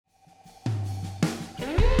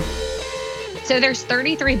So there's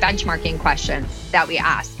 33 benchmarking questions that we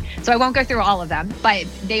ask. So I won't go through all of them, but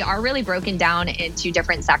they are really broken down into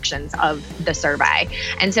different sections of the survey.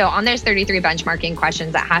 And so on those 33 benchmarking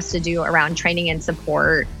questions, that has to do around training and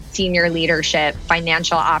support, senior leadership,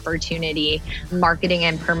 financial opportunity, marketing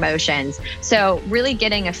and promotions. So really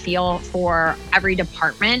getting a feel for every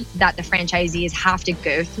department that the franchisees have to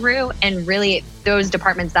go through, and really those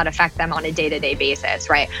departments that affect them on a day-to-day basis,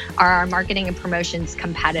 right? Are our marketing and promotions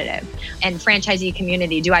competitive? And franchisee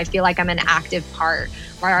community, do I feel like I'm an active part?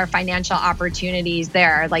 Are our financial opportunities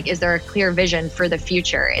there? Like, is there a clear vision for the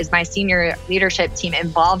future? Is my senior leadership team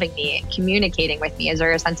involving me, communicating with me? Is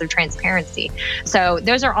there a sense of transparency? So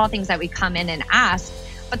those are all things that we come in and ask.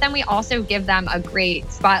 But then we also give them a great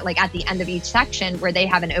spot, like at the end of each section, where they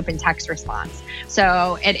have an open text response.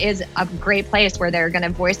 So it is a great place where they're going to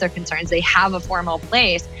voice their concerns. They have a formal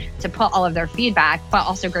place to put all of their feedback, but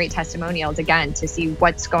also great testimonials, again, to see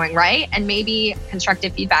what's going right and maybe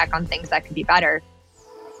constructive feedback on things that could be better.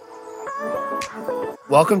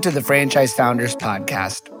 Welcome to the Franchise Founders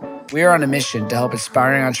Podcast. We are on a mission to help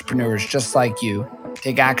aspiring entrepreneurs just like you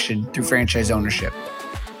take action through franchise ownership,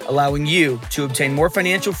 allowing you to obtain more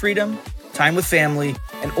financial freedom, time with family,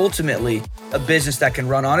 and ultimately a business that can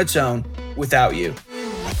run on its own without you.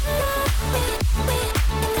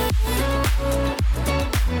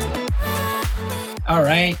 All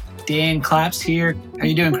right, Dan Claps here. How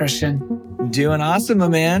you doing, Christian? Doing awesome, my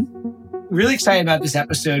man. Really excited about this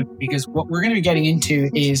episode because what we're going to be getting into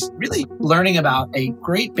is really learning about a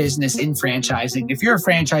great business in franchising. If you're a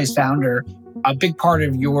franchise founder, a big part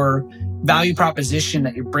of your value proposition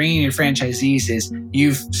that you're bringing your franchisees is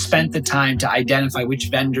you've spent the time to identify which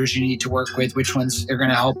vendors you need to work with, which ones are going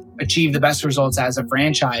to help achieve the best results as a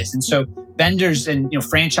franchise. And so vendors and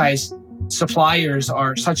franchise suppliers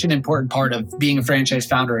are such an important part of being a franchise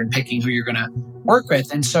founder and picking who you're going to work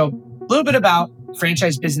with. And so a little bit about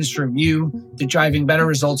Franchise Business Review, to driving better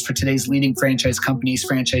results for today's leading franchise companies,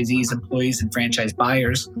 franchisees, employees, and franchise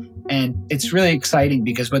buyers. And it's really exciting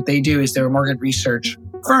because what they do is they're a market research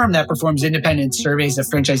firm that performs independent surveys of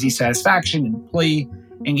franchisee satisfaction, employee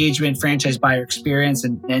engagement, franchise buyer experience,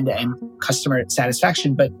 and end-to-end customer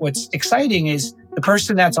satisfaction. But what's exciting is the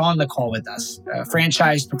person that's on the call with us, a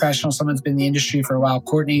franchise professional, someone who's been in the industry for a while,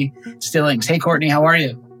 Courtney Stillings. Hey, Courtney, how are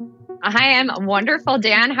you? Hi, I'm wonderful,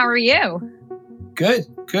 Dan. How are you? Good.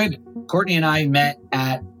 Courtney and I met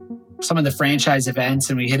at some of the franchise events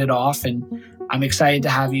and we hit it off, and I'm excited to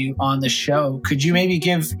have you on the show. Could you maybe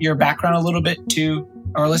give your background a little bit to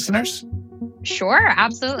our listeners? Sure,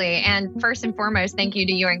 absolutely. And first and foremost, thank you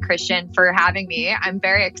to you and Christian for having me. I'm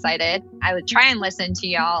very excited. I would try and listen to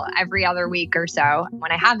y'all every other week or so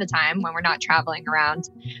when I have the time, when we're not traveling around.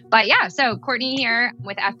 But yeah, so Courtney here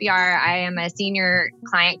with FBR. I am a senior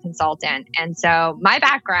client consultant. And so my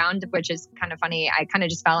background, which is kind of funny, I kind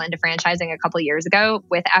of just fell into franchising a couple of years ago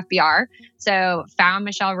with FBR. So found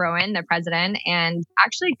Michelle Rowan, the president, and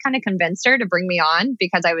actually kind of convinced her to bring me on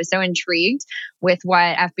because I was so intrigued with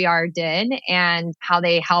what FBR did and how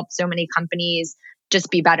they help so many companies just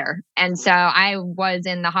be better. And so I was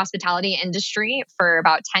in the hospitality industry for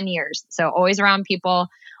about 10 years. So always around people,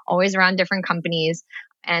 always around different companies.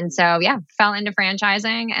 And so, yeah, fell into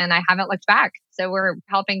franchising and I haven't looked back. So we're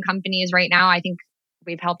helping companies right now. I think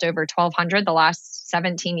we've helped over 1,200 the last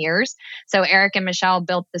 17 years. So Eric and Michelle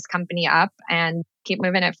built this company up and keep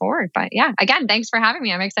moving it forward. But yeah, again, thanks for having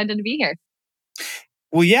me. I'm excited to be here.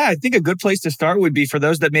 Well, yeah, I think a good place to start would be for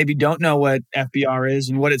those that maybe don't know what FBR is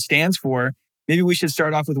and what it stands for. Maybe we should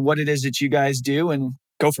start off with what it is that you guys do and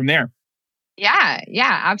go from there. Yeah,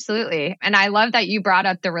 absolutely. And I love that you brought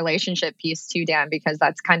up the relationship piece too, Dan, because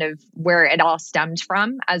that's kind of where it all stemmed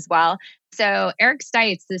from as well. So Eric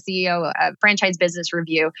Stites, the CEO of Franchise Business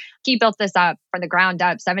Review, he built this up from the ground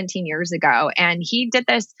up 17 years ago. And he did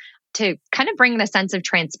this to kind of bring the sense of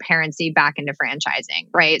transparency back into franchising,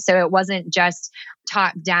 right? So it wasn't just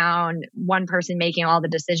top down, one person making all the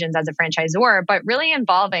decisions as a franchisor, but really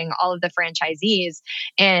involving all of the franchisees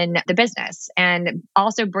in the business and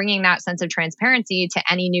also bringing that sense of transparency to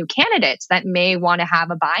any new candidates that may want to have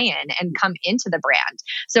a buy-in and come into the brand.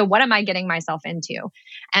 So what am I getting myself into?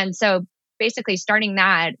 And so basically starting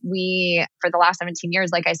that, for the last 17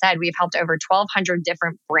 years, like I said, we've helped over 1,200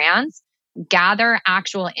 different brands gather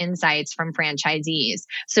actual insights from franchisees.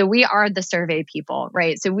 So we are the survey people,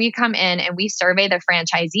 right? So we come in and we survey the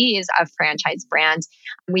franchisees of franchise brands.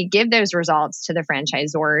 We give those results to the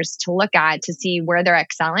franchisors to look at to see where they're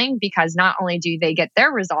excelling, because not only do they get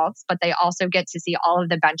their results, but they also get to see all of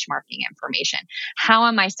the benchmarking information. How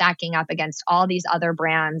am I stacking up against all these other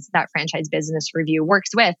brands that Franchise Business Review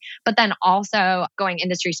works with? But then also going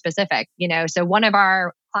industry specific, so one of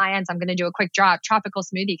our clients, I'm going to do a quick drop, Tropical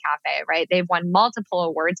Smoothie Cafe, right? They've won multiple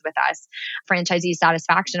awards with us, franchisee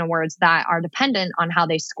satisfaction awards that are dependent on how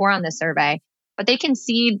they score on the survey, but they can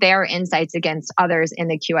see their insights against others in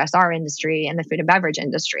the QSR industry and the food and beverage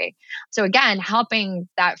industry. So again, helping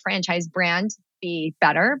that franchise brand be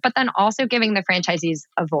better, but then also giving the franchisees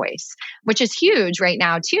a voice, which is huge right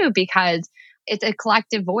now too, because it's a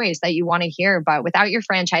collective voice that you want to hear. But without your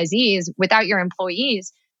franchisees, without your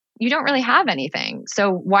employees, you don't really have anything.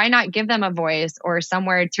 So why not give them a voice or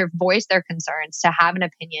somewhere to voice their concerns, to have an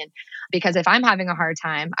opinion? Because if I'm having a hard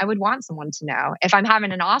time, I would want someone to know. If I'm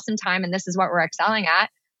having an awesome time and this is what we're excelling at,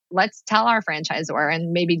 let's tell our franchisor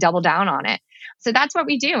and maybe double down on it. So that's what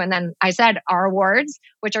we do. And then I said our awards,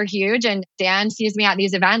 which are huge. And Dan sees me at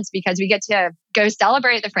these events because we get to go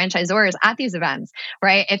celebrate the franchisors at these events,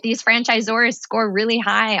 right? If these franchisors score really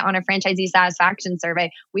high on a franchisee satisfaction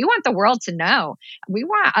survey, we want the world to know. We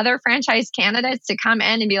want other franchise candidates to come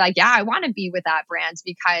in and be like, yeah, I want to be with that brand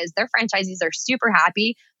because their franchisees are super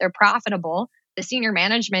happy. They're profitable. The senior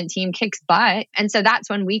management team kicks butt. And so that's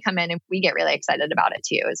when we come in and we get really excited about it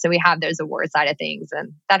too. So we have those award side of things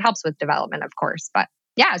and that helps with development, of course. But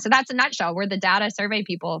yeah, so that's a nutshell. We're the data survey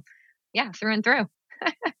people. Yeah, through and through.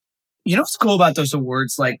 You know what's cool about those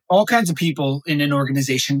awards? Like all kinds of people in an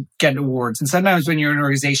organization get awards. And sometimes when you're in an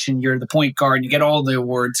organization, you're the point guard and you get all the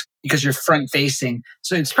awards because you're front facing.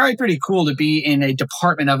 So it's probably pretty cool to be in a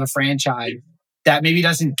department of a franchise that maybe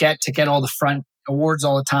doesn't get all the front awards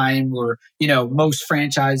all the time, or, you know, most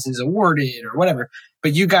franchises awarded or whatever.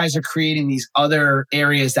 But you guys are creating these other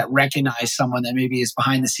areas that recognize someone that maybe is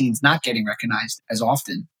behind the scenes, not getting recognized as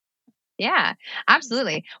often. Yeah,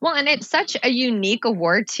 absolutely. Well, and it's such a unique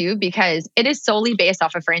award too, because it is solely based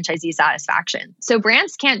off of franchisee satisfaction. So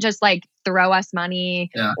brands can't just like throw us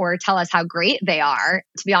money or tell us how great they are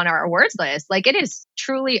to be on our awards list. Like it is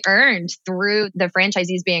truly earned through the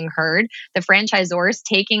franchisees being heard, the franchisors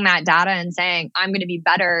taking that data and saying, I'm going to be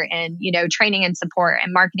better in, you know, training and support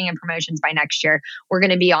and marketing and promotions by next year. We're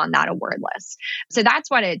going to be on that award list. So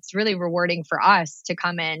that's what it's really rewarding for us to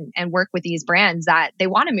come in and work with these brands that they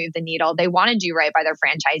want to move the needle. They want to do right by their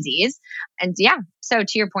franchisees. And yeah, so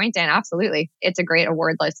to your point, Dan, absolutely. It's a great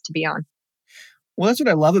award list to be on. Well, that's what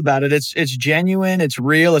I love about it. It's genuine, it's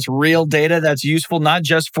real data that's useful, not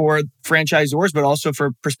just for franchisors, but also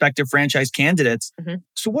for prospective franchise candidates. Mm-hmm.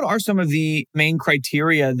 So what are some of the main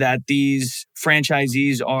criteria that these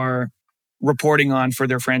franchisees are reporting on for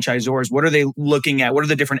their franchisors? What are they looking at? What are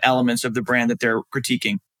the different elements of the brand that they're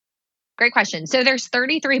critiquing? Great question. So there's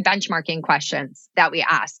 33 benchmarking questions that we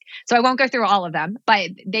ask. So I won't go through all of them,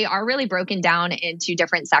 but they are really broken down into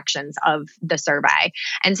different sections of the survey.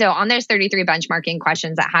 And so on those 33 benchmarking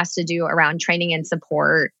questions, that has to do around training and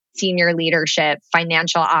support, senior leadership,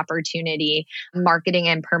 financial opportunity, marketing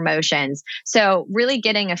and promotions. So really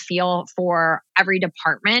getting a feel for every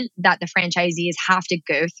department that the franchisees have to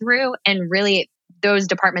go through and really those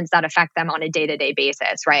departments that affect them on a day-to-day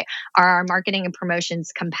basis, right? Are our marketing and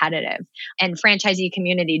promotions competitive? And franchisee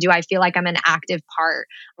community, do I feel like I'm an active part?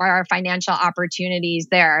 Are our financial opportunities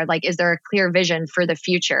there? Like, is there a clear vision for the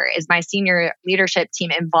future? Is my senior leadership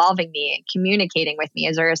team involving me and communicating with me?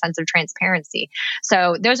 Is there a sense of transparency?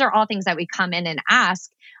 So those are all things that we come in and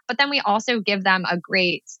ask. But then we also give them a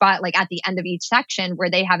great spot, like at the end of each section, where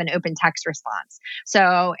they have an open text response.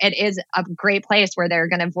 So it is a great place where they're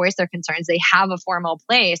going to voice their concerns. They have a formal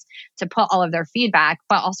place to put all of their feedback,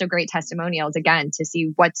 but also great testimonials, again, to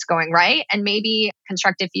see what's going right and maybe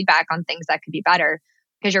constructive feedback on things that could be better.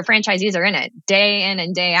 Because your franchisees are in it day in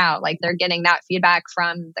and day out. Like they're getting that feedback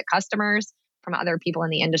from the customers, from other people in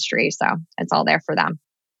the industry. So it's all there for them.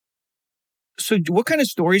 So what kind of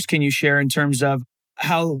stories can you share in terms of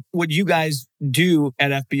how what you guys do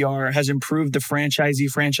at FBR has improved the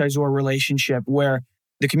franchisee-franchisor relationship, where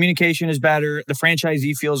the communication is better, the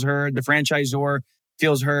franchisee feels heard, the franchisor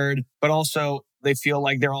feels heard, but also they feel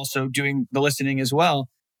like they're also doing the listening as well.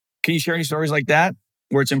 Can you share any stories like that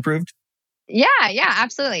where it's improved? Yeah,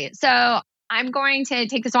 absolutely. So I'm going to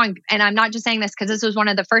take this on, and I'm not just saying this because this was one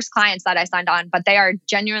of the first clients that I signed on, but they are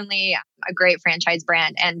genuinely a great franchise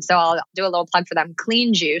brand. And so I'll do a little plug for them.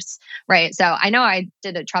 Clean Juice, right? So I know I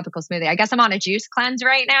did a tropical smoothie. I guess I'm on a juice cleanse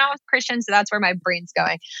right now, Christian. So that's where my brain's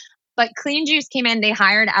going. But Clean Juice came in, they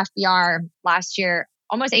hired FBR last year,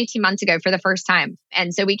 almost 18 months ago for the first time.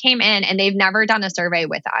 And so we came in and they've never done a survey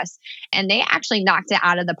with us. And they actually knocked it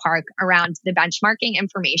out of the park around the benchmarking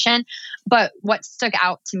information. But what stuck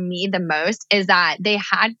out to me the most is that they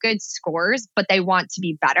had good scores, but they want to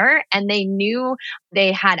be better. And they knew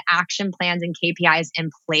they had action plans and KPIs in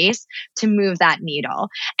place to move that needle.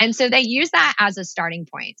 And so they use that as a starting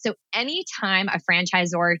point. So anytime a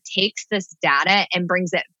franchisor takes this data and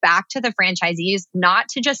brings it back to the franchisees, not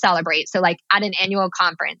to just celebrate. So like at an annual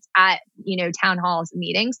conference, at, town halls,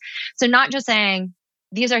 meetings. So not just saying,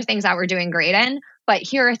 these are things that we're doing great in, but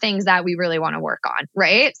here are things that we really want to work on,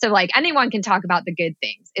 right? So like anyone can talk about the good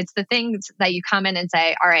things. It's the things that you come in and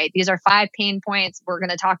say, all right, these are 5 pain points. We're going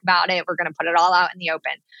to talk about it. We're going to put it all out in the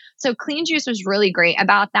open. So Clean Juice was really great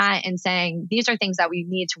about that and saying, these are things that we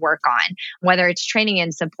need to work on, whether it's training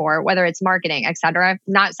and support, whether it's marketing, et cetera.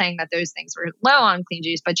 Not saying that those things were low on Clean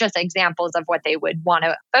Juice, but just examples of what they would want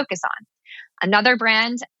to focus on. Another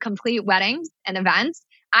brand, Complete Weddings and Events.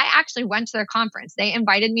 I actually went to their conference. They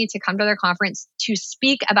invited me to come to their conference to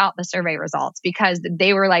speak about the survey results because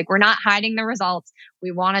they were like, we're not hiding the results.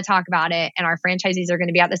 We want to talk about it. And our franchisees are going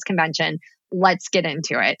to be at this convention. Let's get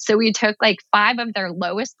into it. So we took like 5 of their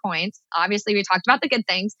lowest points. Obviously, we talked about the good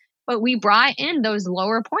things, but we brought in those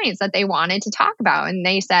lower points that they wanted to talk about. And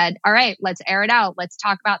they said, all right, let's air it out. Let's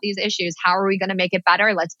talk about these issues. How are we going to make it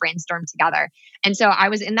better? Let's brainstorm together. And so I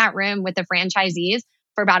was in that room with the franchisees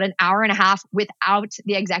for about an hour and a half without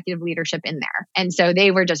the executive leadership in there. And so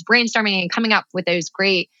they were just brainstorming and coming up with those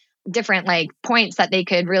great different like points that they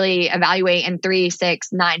could really evaluate in 3, 6,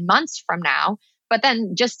 9 months from now. But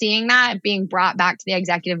then just seeing that being brought back to the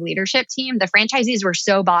executive leadership team, the franchisees were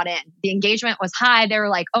so bought in. The engagement was high. They were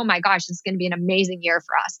like, oh my gosh, this is going to be an amazing year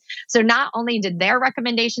for us. So not only did their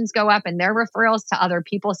recommendations go up and their referrals to other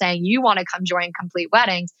people saying, you want to come join Complete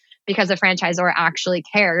Weddings because the franchisor actually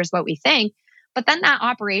cares what we think. But then that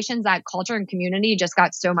operations, that culture and community just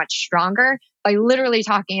got so much stronger by literally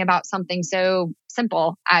talking about something so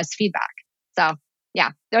simple as feedback. So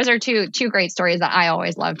yeah, those are two great stories that I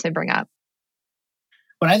always love to bring up.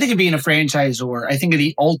 When I think of being a franchisor, I think of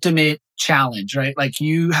the ultimate challenge, right? Like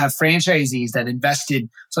you have franchisees that invested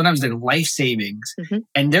sometimes their life savings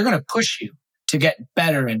and they're going to push you to get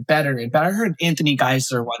better and better and better. I heard Anthony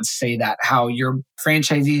Geisler once say that, how your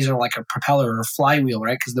franchisees are like a propeller or a flywheel,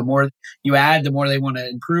 right? Because the more you add, the more they want to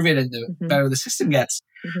improve it and the better the system gets.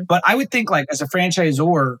 But I would think like as a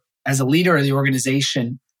franchisor, as a leader of the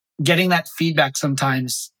organization, getting that feedback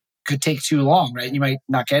sometimes could take too long, right? You might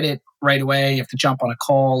not get it right away. You have to jump on a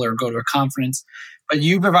call or go to a conference. But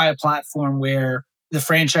you provide a platform where the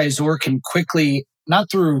franchisor can quickly, not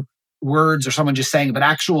through words or someone just saying it, but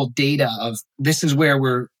actual data of this is where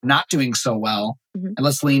we're not doing so well and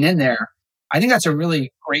let's lean in there. I think that's a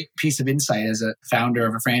really great piece of insight as a founder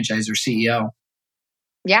of a franchise or CEO.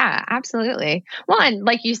 Yeah, absolutely. Well, and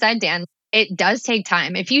like you said, Dan, it does take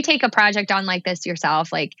time. If you take a project on like this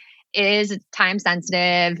yourself, like it is time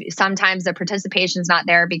sensitive. Sometimes the participation is not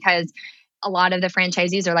there because a lot of the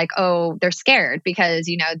franchisees are like, oh, they're scared because,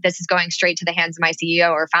 this is going straight to the hands of my CEO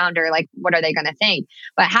or founder. Like, what are they going to think?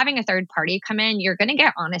 But having a third party come in, you're going to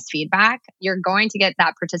get honest feedback. You're going to get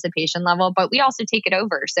that participation level, but we also take it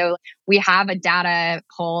over. So we have a data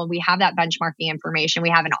poll. We have that benchmarking information. We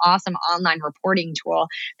have an awesome online reporting tool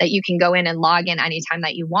that you can go in and log in anytime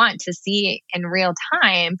that you want to see in real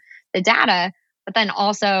time the data, but then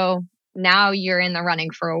also now you're in the running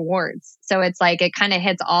for awards. So it's like, it kind of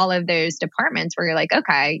hits all of those departments where you're like,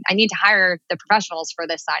 okay, I need to hire the professionals for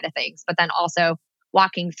this side of things, but then also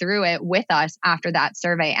walking through it with us after that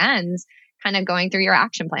survey ends, kind of going through your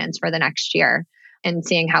action plans for the next year and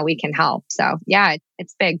seeing how we can help. So yeah,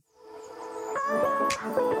 it's big.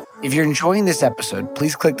 If you're enjoying this episode,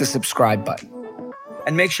 please click the subscribe button.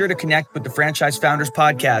 And make sure to connect with the Franchise Founders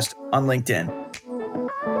Podcast on LinkedIn.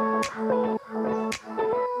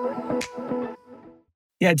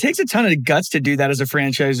 Yeah, it takes a ton of guts to do that as a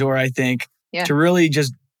franchisor, I think, to really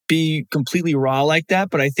just be completely raw like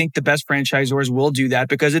that. But I think the best franchisors will do that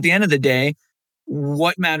because at the end of the day,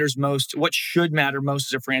 what matters most, what should matter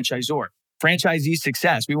most as a franchisor? Franchisee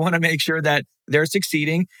success. We want to make sure that they're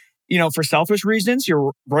succeeding, for selfish reasons,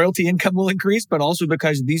 your royalty income will increase, but also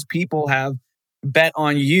because these people have bet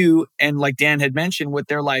on you. And like Dan had mentioned, with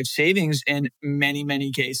their life savings in many,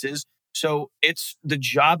 many cases. So it's the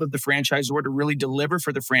job of the franchisor to really deliver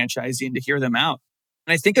for the franchisee and to hear them out.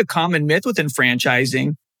 And I think a common myth within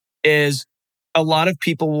franchising is a lot of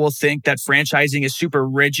people will think that franchising is super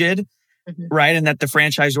rigid, right? And that the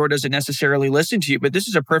franchisor doesn't necessarily listen to you. But this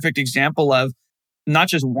is a perfect example of not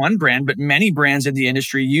just one brand, but many brands in the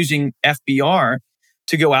industry using FBR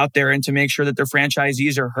to go out there and to make sure that their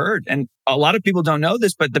franchisees are heard. And a lot of people don't know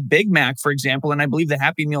this, but the Big Mac, for example, and I believe the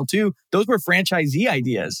Happy Meal too, those were franchisee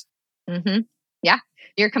ideas. Mm-hmm. Yeah,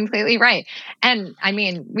 you're completely right. And I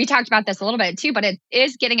mean, we talked about this a little bit too, but it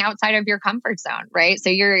is getting outside of your comfort zone, right? So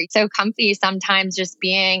you're so comfy sometimes just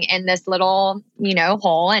being in this little,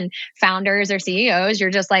 hole, and founders or CEOs, you're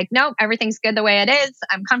just like, nope, everything's good the way it is.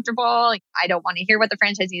 I'm comfortable. I don't want to hear what the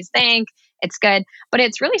franchisees think. It's good. But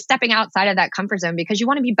it's really stepping outside of that comfort zone because you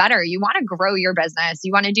want to be better. You want to grow your business.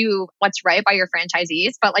 You want to do what's right by your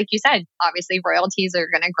franchisees. But like you said, obviously royalties are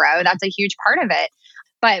going to grow. That's a huge part of it.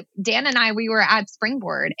 But Dan and I, we were at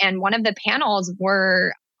Springboard, and one of the panels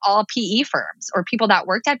were all PE firms or people that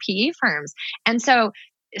worked at PE firms. And so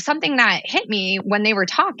something that hit me when they were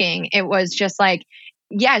talking, it was just like,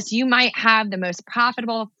 yes, you might have the most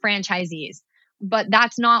profitable franchisees, but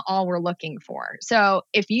that's not all we're looking for. So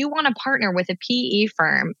if you want to partner with a PE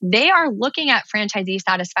firm, they are looking at franchisee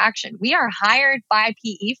satisfaction. We are hired by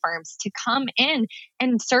PE firms to come in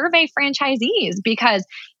and survey franchisees, because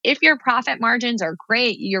if your profit margins are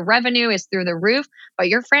great, your revenue is through the roof, but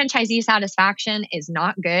your franchisee satisfaction is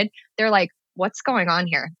not good, they're like, what's going on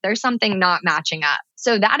here? There's something not matching up.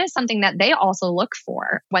 So that is something that they also look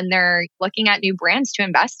for when they're looking at new brands to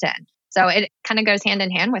invest in. So it kind of goes hand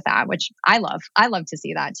in hand with that, which I love. I love to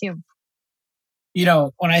see that too.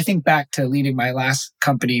 When I think back to leading my last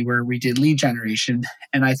company where we did lead generation,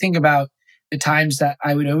 and I think about the times that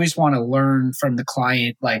I would always want to learn from the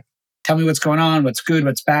client, like, tell me what's going on, what's good,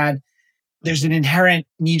 what's bad. There's an inherent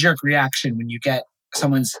knee-jerk reaction when you get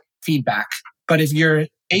someone's feedback. But if you're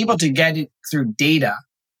able to get it through data,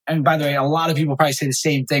 and by the way, a lot of people probably say the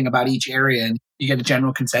same thing about each area, and you get a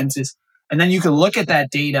general consensus. And then you can look at that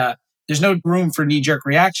data. There's no room for knee-jerk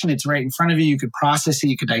reaction. It's right in front of you. You could process it.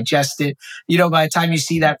 You could digest it. By the time you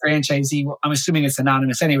see that franchisee, well, I'm assuming it's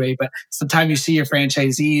anonymous anyway, but sometimes you see your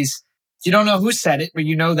franchisees, you don't know who said it, but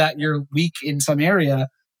you know that you're weak in some area.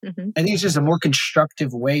 Mm-hmm. I think it's just a more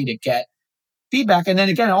constructive way to get feedback. And then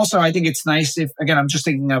again, also, I think it's nice if, again, I'm just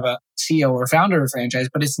thinking of a CEO or founder of a franchise,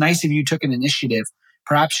 but it's nice if you took an initiative.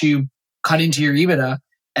 Perhaps you cut into your EBITDA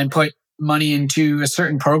and put money into a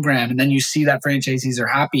certain program, and then you see that franchisees are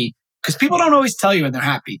happy. Because people don't always tell you when they're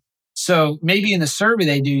happy. So maybe in the survey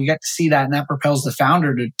they do, you get to see that, and that propels the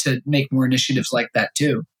founder to make more initiatives like that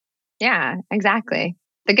too. Yeah, exactly.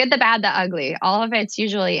 The good, the bad, the ugly, all of it's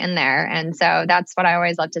usually in there. And so that's what I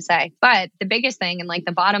always love to say. But the biggest thing, and like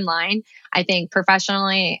the bottom line, I think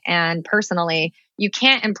professionally and personally, you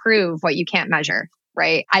can't improve what you can't measure.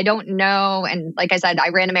 Right. I don't know. And like I said, I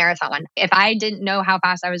ran a marathon. If I didn't know how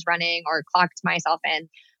fast I was running or clocked myself in,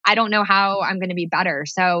 I don't know how I'm going to be better.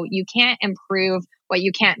 So you can't improve what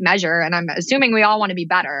you can't measure. And I'm assuming we all want to be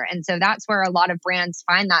better. And so that's where a lot of brands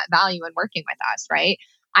find that value in working with us, right?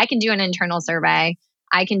 I can do an internal survey.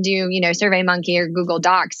 I can do, SurveyMonkey or Google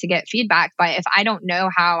Docs to get feedback. But if I don't know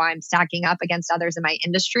how I'm stacking up against others in my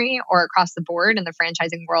industry or across the board in the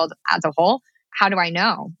franchising world as a whole, how do I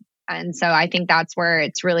know? And so I think that's where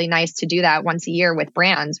it's really nice to do that once a year with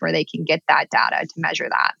brands where they can get that data to measure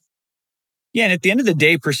that. Yeah. And at the end of the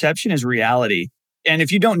day, perception is reality. And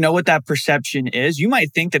if you don't know what that perception is, you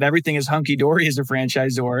might think that everything is hunky-dory as a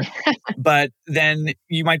franchisor, but then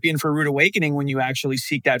you might be in for a rude awakening when you actually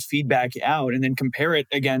seek that feedback out and then compare it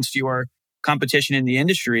against your competition in the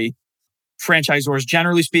industry. Franchisors,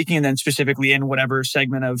 generally speaking, and then specifically in whatever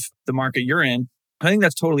segment of the market you're in. I think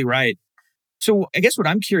that's totally right. So I guess what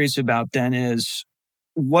I'm curious about then is,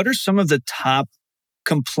 what are some of the top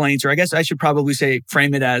complaints, or I guess I should probably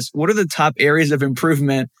frame it as, what are the top areas of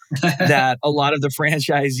improvement that a lot of the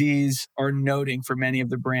franchisees are noting for many of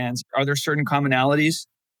the brands? Are there certain commonalities?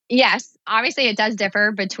 Yes, obviously it does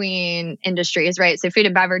differ between industries, right? So food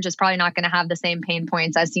and beverage is probably not going to have the same pain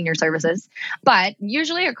points as senior services, but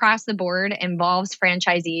usually across the board involves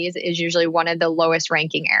franchisees is usually one of the lowest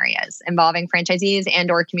ranking areas involving franchisees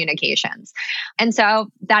and or communications. And so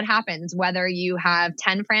that happens whether you have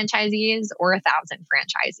 10 franchisees or 1,000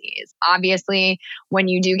 franchisees. Obviously, when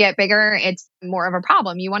you do get bigger, it's more of a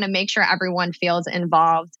problem. You want to make sure everyone feels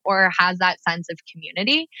involved or has that sense of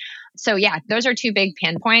community. So yeah, those are two big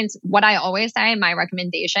pinpoints. What I always say, my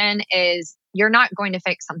recommendation is you're not going to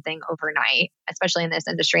fix something overnight, especially in this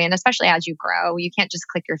industry. And especially as you grow, you can't just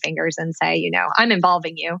click your fingers and say, I'm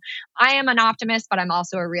involving you. I am an optimist, but I'm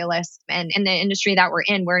also a realist. And in the industry that we're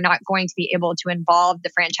in, we're not going to be able to involve the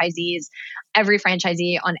franchisees, every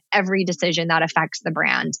franchisee on every decision that affects the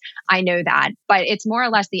brand. I know that, but it's more or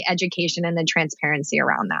less the education and the transparency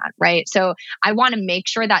around that, right? So I want to make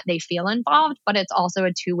sure that they feel involved, but it's also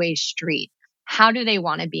a two-way street. how do they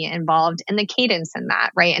want to be involved and the cadence in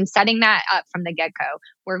that, right? And setting that up from the get-go.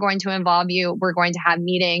 We're going to involve you. We're going to have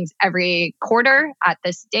meetings every quarter at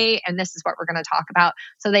this date, and this is what we're going to talk about.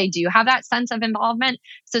 So they do have that sense of involvement.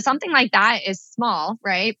 So something like that is small,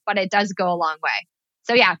 right? But it does go a long way.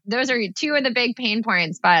 So yeah, those are two of the big pain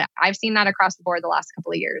points, but I've seen that across the board the last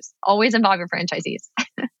couple of years. Always involve your franchisees.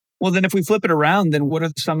 Well, then if we flip it around, then what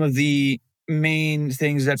are some of the main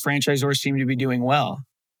things that franchisors seem to be doing well?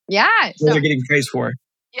 Yeah. What they're getting praised for?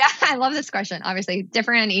 Yeah, I love this question. Obviously,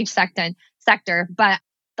 different in each sector, but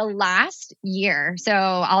the last year, so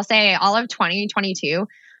I'll say all of 2022,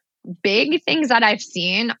 big things that I've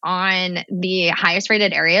seen on the highest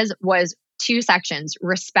rated areas was two sections: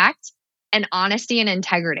 respect and honesty and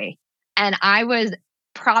integrity. And I was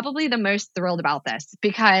probably the most thrilled about this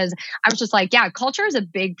because I was just like, yeah, culture is a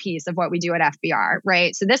big piece of what we do at FBR,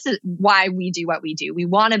 right? So this is why we do what we do. We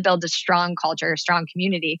want to build a strong culture, a strong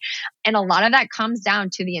community. And a lot of that comes down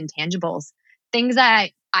to the intangibles, things that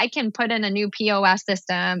I can put in a new POS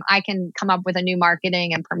system. I can come up with a new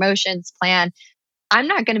marketing and promotions plan. I'm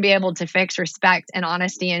not going to be able to fix respect and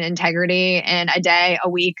honesty and integrity in a day, a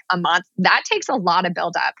week, a month. That takes a lot of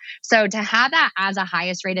build up. So to have that as a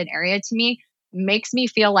highest rated area to me makes me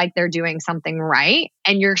feel like they're doing something right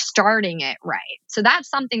and you're starting it right. So that's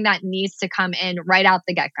something that needs to come in right out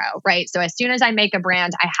the get-go, right? So as soon as I make a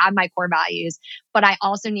brand, I have my core values, but I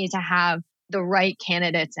also need to have the right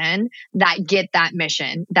candidates in that get that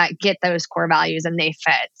mission, that get those core values and they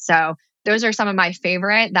fit. So those are some of my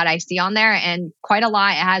favorite that I see on there, and quite a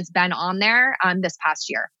lot has been on there this past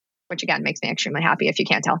year, which again makes me extremely happy if you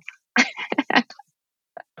can't tell.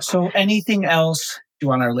 So anything else you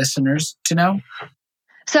want our listeners to know?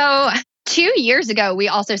 So 2 years ago, we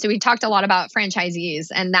talked a lot about franchisees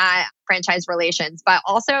and that franchise relations, but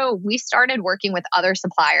also we started working with other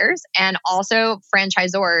suppliers and also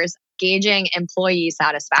franchisors gauging employee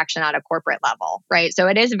satisfaction at a corporate level, right? So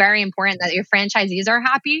it is very important that your franchisees are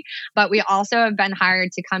happy, but we also have been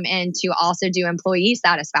hired to come in to also do employee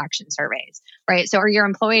satisfaction surveys, right? So are your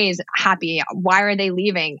employees happy? Why are they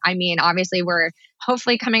leaving? I mean, obviously we're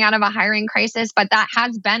hopefully coming out of a hiring crisis, but that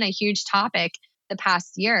has been a huge topic the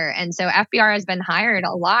past year. And so FBR has been hired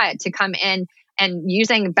a lot to come in and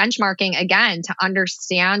using benchmarking again to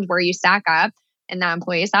understand where you stack up in that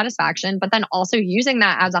employee satisfaction, but then also using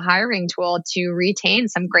that as a hiring tool to retain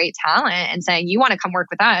some great talent and saying, you want to come work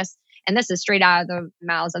with us. And this is straight out of the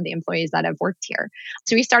mouths of the employees that have worked here.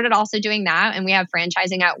 So we started also doing that. And we have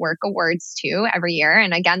Franchising at Work awards too every year.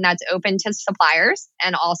 And again, that's open to suppliers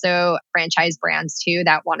and also franchise brands too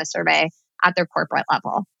that want to survey at their corporate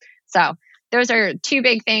level. So those are two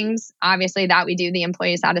big things, obviously, that we do: the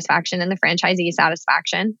employee satisfaction and the franchisee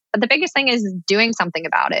satisfaction. But the biggest thing is doing something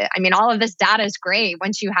about it. I mean, all of this data is great.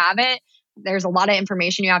 Once you have it, there's a lot of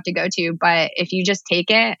information you have to go to. But if you just take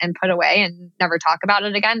it and put away and never talk about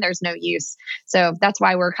it again, there's no use. So that's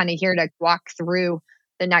why we're kind of here to walk through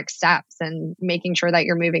the next steps and making sure that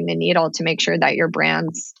you're moving the needle to make sure that your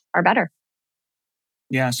brands are better.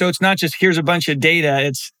 Yeah. So it's not just here's a bunch of data.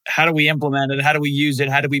 It's how do we implement it? How do we use it?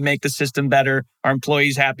 How do we make the system better? Our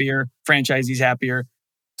employees happier, franchisees happier.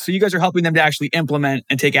 So you guys are helping them to actually implement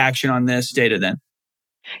and take action on this data then?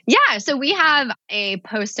 Yeah. So we have a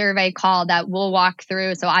post-survey call that we'll walk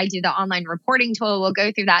through. So I do the online reporting tool. We'll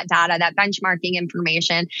go through that data, that benchmarking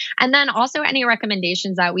information, and then also any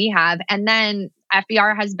recommendations that we have. And then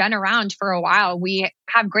FBR has been around for a while. We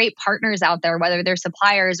have great partners out there, whether they're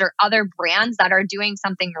suppliers or other brands that are doing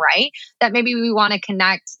something right, that maybe we want to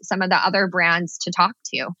connect some of the other brands to talk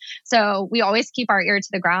to. So we always keep our ear to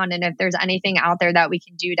the ground. And if there's anything out there that we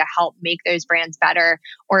can do to help make those brands better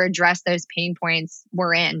or address those pain points,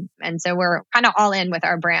 we're in. And so we're kind of all in with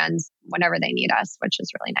our brands whenever they need us, which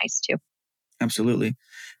is really nice too. Absolutely.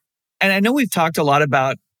 And I know we've talked a lot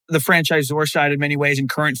about the franchisor side in many ways and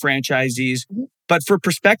current franchisees. Mm-hmm. But for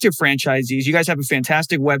prospective franchisees, you guys have a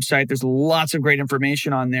fantastic website. There's lots of great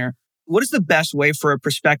information on there. What is the best way for a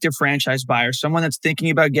prospective franchise buyer, someone that's thinking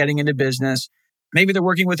about getting into business? Maybe they're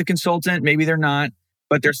working with a consultant, maybe they're not,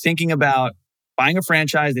 but they're thinking about buying a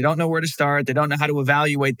franchise. They don't know where to start. They don't know how to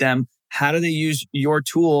evaluate them. How do they use your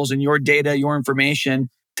tools and your data, your information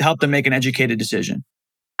to help them make an educated decision?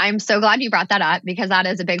 I'm so glad you brought that up because that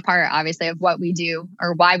is a big part, obviously, of what we do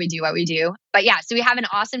or why we do what we do. But yeah, so we have an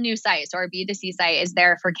awesome new site. So our B2C site is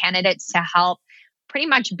there for candidates to help pretty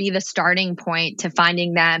much be the starting point to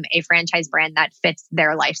finding them a franchise brand that fits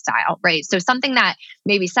their lifestyle, right? So something that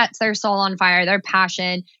maybe sets their soul on fire, their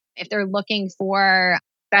passion. If they're looking for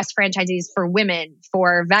best franchisees for women,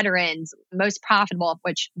 for veterans, most profitable,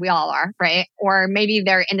 which we all are, right? Or maybe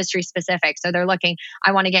they're industry specific. So they're looking,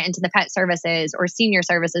 I want to get into the pet services or senior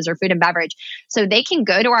services or food and beverage. So they can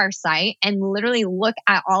go to our site and literally look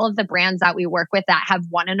at all of the brands that we work with that have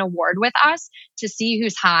won an award with us to see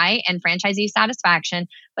who's high in franchisee satisfaction,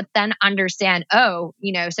 but then understand, so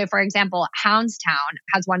for example, Houndstown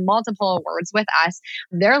has won multiple awards with us.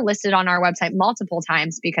 They're listed on our website multiple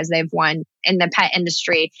times because they've won in the pet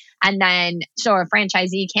industry. And then so a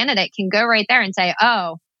franchisee candidate can go right there and say,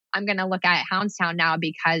 I'm going to look at Houndstown now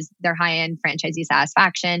because they're high-end franchisee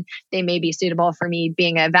satisfaction. They may be suitable for me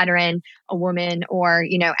being a veteran, a woman, or,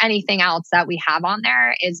 anything else that we have on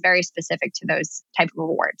there is very specific to those type of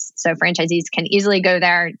awards. So franchisees can easily go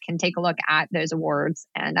there, can take a look at those awards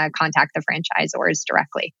and contact the franchisors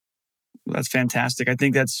directly. That's fantastic. I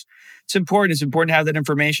think it's important. It's important to have that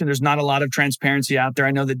information. There's not a lot of transparency out there.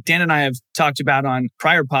 I know that Dan and I have talked about on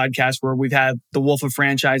prior podcasts where we've had the Wolf of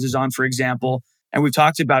Franchises on, for example, and we've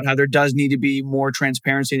talked about how there does need to be more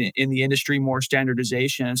transparency in the industry, more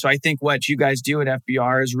standardization. And so I think what you guys do at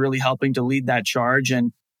FBR is really helping to lead that charge.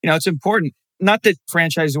 And, it's important. Not that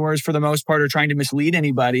franchisors, for the most part, are trying to mislead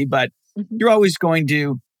anybody, but you're always going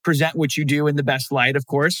to present what you do in the best light, of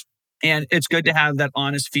course. And it's good to have that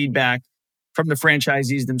honest feedback from the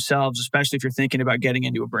franchisees themselves, especially if you're thinking about getting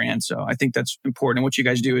into a brand. So I think that's important. And what you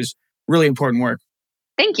guys do is really important work.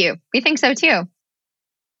 Thank you. We think so too.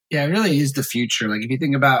 Yeah, it really is the future. Like if you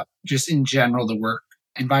think about just in general, the work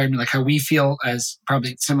environment, like how we feel as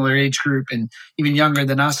probably similar age group and even younger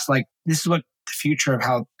than us, like this is what the future of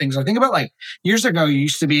how things are. Think about like years ago, you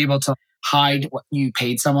used to be able to hide what you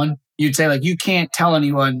paid someone. You'd say like, you can't tell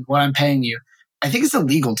anyone what I'm paying you. I think it's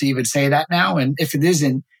illegal to even say that now. And if it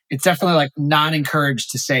isn't, it's definitely like not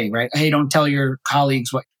encouraged to say, right? Hey, don't tell your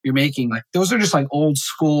colleagues what you're making. Like those are just like old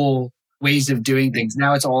school ways of doing things.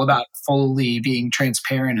 Now it's all about fully being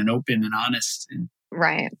transparent and open and honest.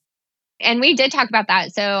 Right. And we did talk about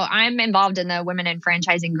that. So I'm involved in the Women in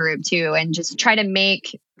Franchising group too, and just try to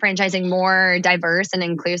make franchising more diverse and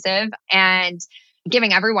inclusive and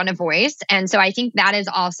giving everyone a voice. And so I think that is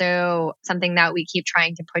also something that we keep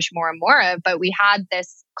trying to push more and more of. But we had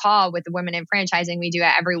this call with the Women in Franchising. We do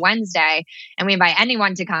it every Wednesday, and we invite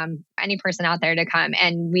anyone to come, any person out there to come.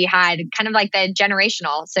 And we had kind of like the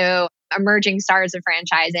generational, so emerging stars of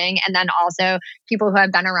franchising, and then also people who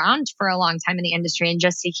have been around for a long time in the industry, and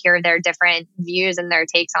just to hear their different views and their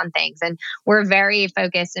takes on things. And we're very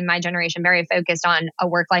focused in my generation, very focused on a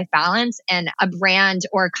work-life balance and a brand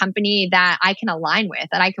or company that I can align with,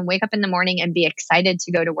 that I can wake up in the morning and be excited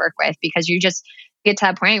to go to work with, because you just get to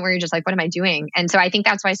that point where you're just like, what am I doing? And so I think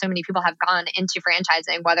that's why so many people have gone into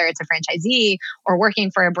franchising, whether it's a franchisee or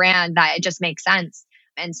working for a brand, that it just makes sense.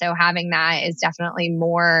 And so having that is definitely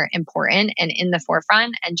more important and in the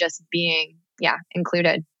forefront, and just being,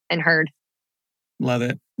 included and heard. Love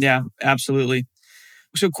it. Yeah, absolutely.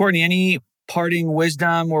 So Courtney, any parting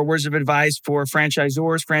wisdom or words of advice for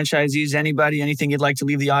franchisors, franchisees, anybody, anything you'd like to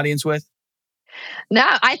leave the audience with? No,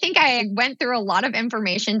 I think I went through a lot of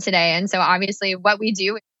information today. And so obviously what we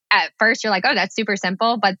do, at first you're like, oh, that's super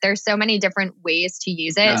simple, but there's so many different ways to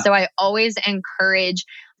use it. Yeah. So I always encourage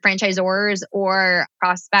franchisors or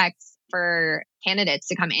prospects for candidates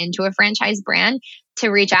to come into a franchise brand to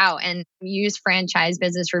reach out and use Franchise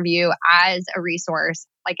Business Review as a resource.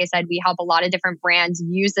 Like I said, we help a lot of different brands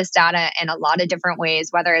use this data in a lot of different ways,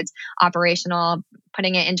 whether it's operational,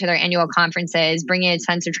 putting it into their annual conferences, bringing a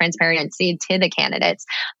sense of transparency to the candidates.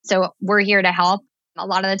 So we're here to help. A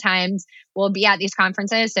lot of the times we'll be at these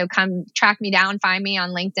conferences. So come track me down, find me on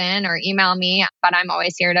LinkedIn or email me, but I'm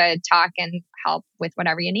always here to talk and help with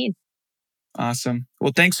whatever you need. Awesome.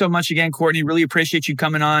 Well, thanks so much again, Courtney. Really appreciate you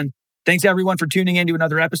coming on. Thanks everyone for tuning in to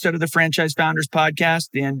another episode of the Franchise Founders Podcast,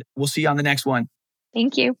 and we'll see you on the next one.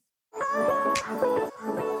 Thank you.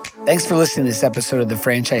 Thanks for listening to this episode of the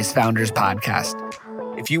Franchise Founders Podcast.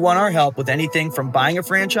 If you want our help with anything from buying a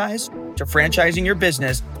franchise to franchising your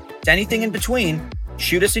business to anything in between,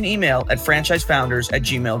 shoot us an email at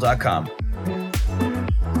franchisefounders@gmail.com.